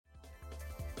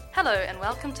Hello and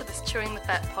welcome to this Chewing the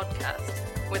Fat podcast,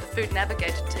 where the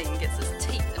FoodNavigator team gets its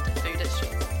teeth into food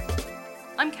issues.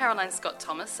 I'm Caroline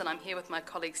Scott-Thomas and I'm here with my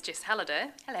colleagues Jess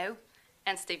Halliday. Hello.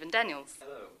 And Stephen Daniels.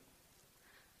 Hello.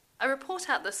 A report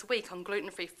out this week on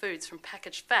gluten-free foods from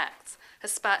Packaged Facts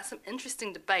has sparked some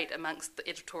interesting debate amongst the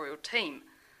editorial team.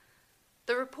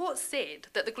 The report said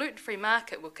that the gluten-free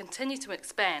market will continue to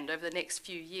expand over the next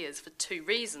few years for two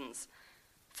reasons.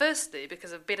 Firstly,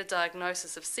 because of better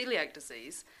diagnosis of celiac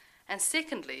disease, and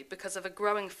secondly, because of a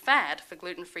growing fad for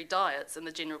gluten-free diets in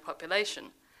the general population.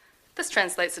 This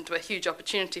translates into a huge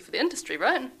opportunity for the industry,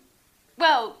 right?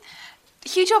 Well,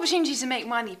 huge opportunity to make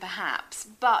money, perhaps,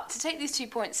 but to take these 2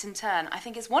 points in turn, I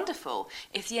think it's wonderful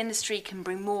if the industry can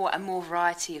bring more and more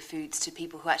variety of foods to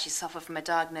people who actually suffer from a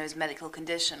diagnosed medical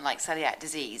condition like celiac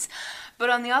disease. But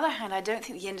on the other hand, I don't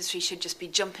think the industry should just be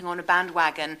jumping on a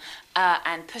bandwagon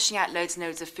and pushing out loads and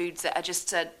loads of foods that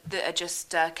are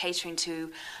just catering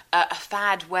to a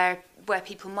fad where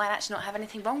people might actually not have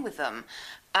anything wrong with them.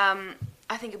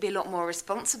 I think it would be a lot more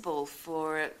responsible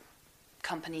for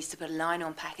companies to put a line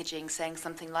on packaging saying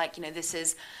something like, this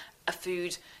is a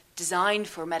food designed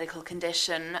for a medical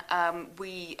condition.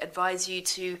 We advise you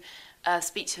to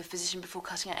speak to a physician before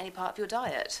cutting out any part of your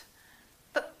diet.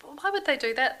 But why would they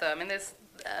do that, though? I mean, there's,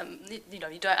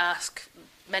 you don't ask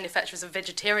manufacturers of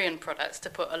vegetarian products to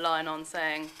put a line on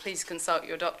saying, please consult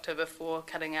your doctor before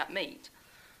cutting out meat.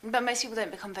 But most people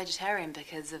don't become vegetarian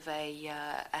because of a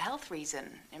health reason.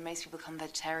 And most people become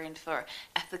vegetarian for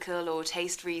ethical or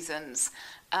taste reasons.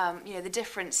 The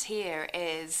difference here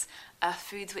is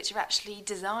foods which are actually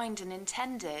designed and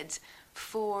intended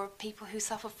for people who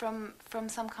suffer from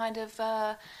some kind of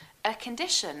a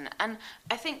condition. And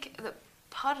I think that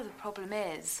part of the problem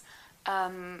is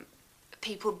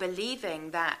people believing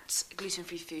that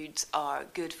gluten-free foods are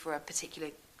good for a particular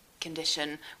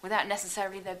condition without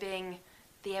necessarily there being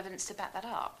the evidence to back that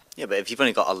up. Yeah, but if you've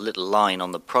only got a little line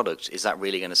on the product, is that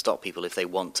really going to stop people if they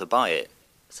want to buy it?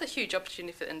 It's a huge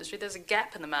opportunity for the industry. There's a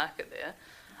gap in the market there.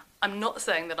 I'm not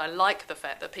saying that I like the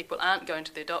fact that people aren't going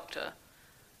to their doctor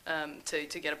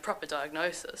to get a proper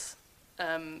diagnosis,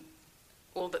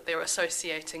 or that they're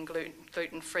associating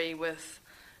gluten-free with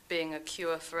being a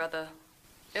cure for other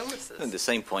illnesses. At the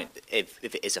same point, if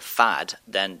it is a fad,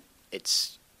 then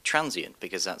it's transient,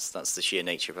 because that's the sheer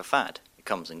nature of a fad. It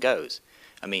comes and goes.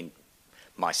 I mean,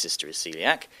 my sister is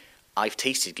celiac. I've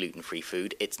tasted gluten-free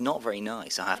food. It's not very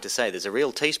nice, I have to say. There's a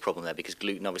real taste problem there because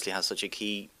gluten obviously has such a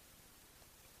key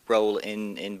role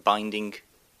in binding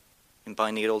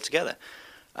it all together.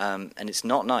 And it's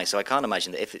not nice. So I can't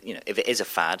imagine that if it is a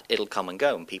fad, it'll come and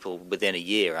go, and people within a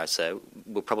year or so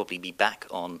will probably be back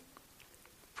on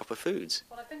proper foods.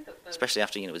 Well, I think that especially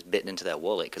after it was bitten into their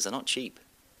wallet, because they're not cheap.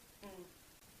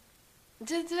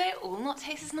 Do they all not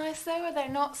taste as nice, though? Are they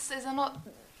not? Is there not?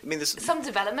 I mean, there's some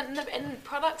development in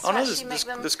products. Oh no, make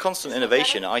them there's constant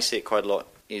innovation. I see it quite a lot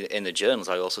in the journals.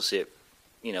 I also see it,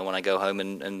 when I go home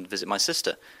and visit my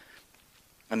sister.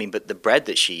 I mean, but the bread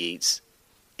that she eats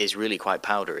is really quite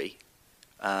powdery,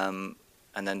 and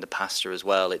then the pasta as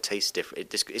well. It tastes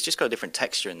different. It's just got a different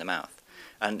texture in the mouth.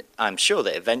 And I'm sure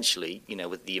that eventually,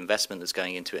 with the investment that's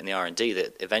going into it in the R&D,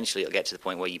 that eventually it'll get to the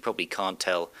point where you probably can't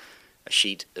tell a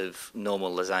sheet of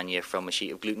normal lasagna from a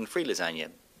sheet of gluten-free lasagna,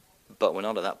 but we're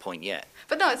not at that point yet.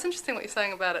 But no, it's interesting what you're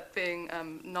saying about it being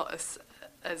not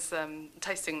as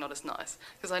tasting not as nice,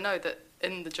 because I know that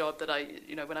in the job that I,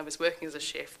 when I was working as a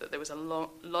chef, that there was a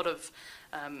lot of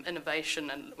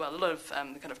innovation and a lot of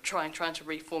kind of trying to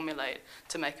reformulate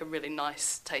to make a really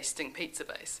nice tasting pizza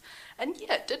base, and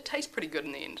yeah, it did taste pretty good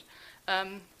in the end.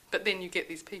 But then you get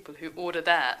these people who order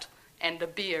that and a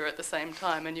beer at the same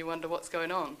time, and you wonder what's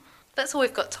going on. That's all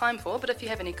we've got time for, but if you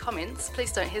have any comments,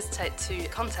 please don't hesitate to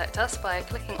contact us by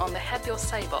clicking on the Have Your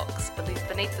Say box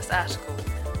beneath this article.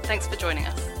 Thanks for joining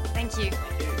us. Thank you.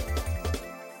 Thank you.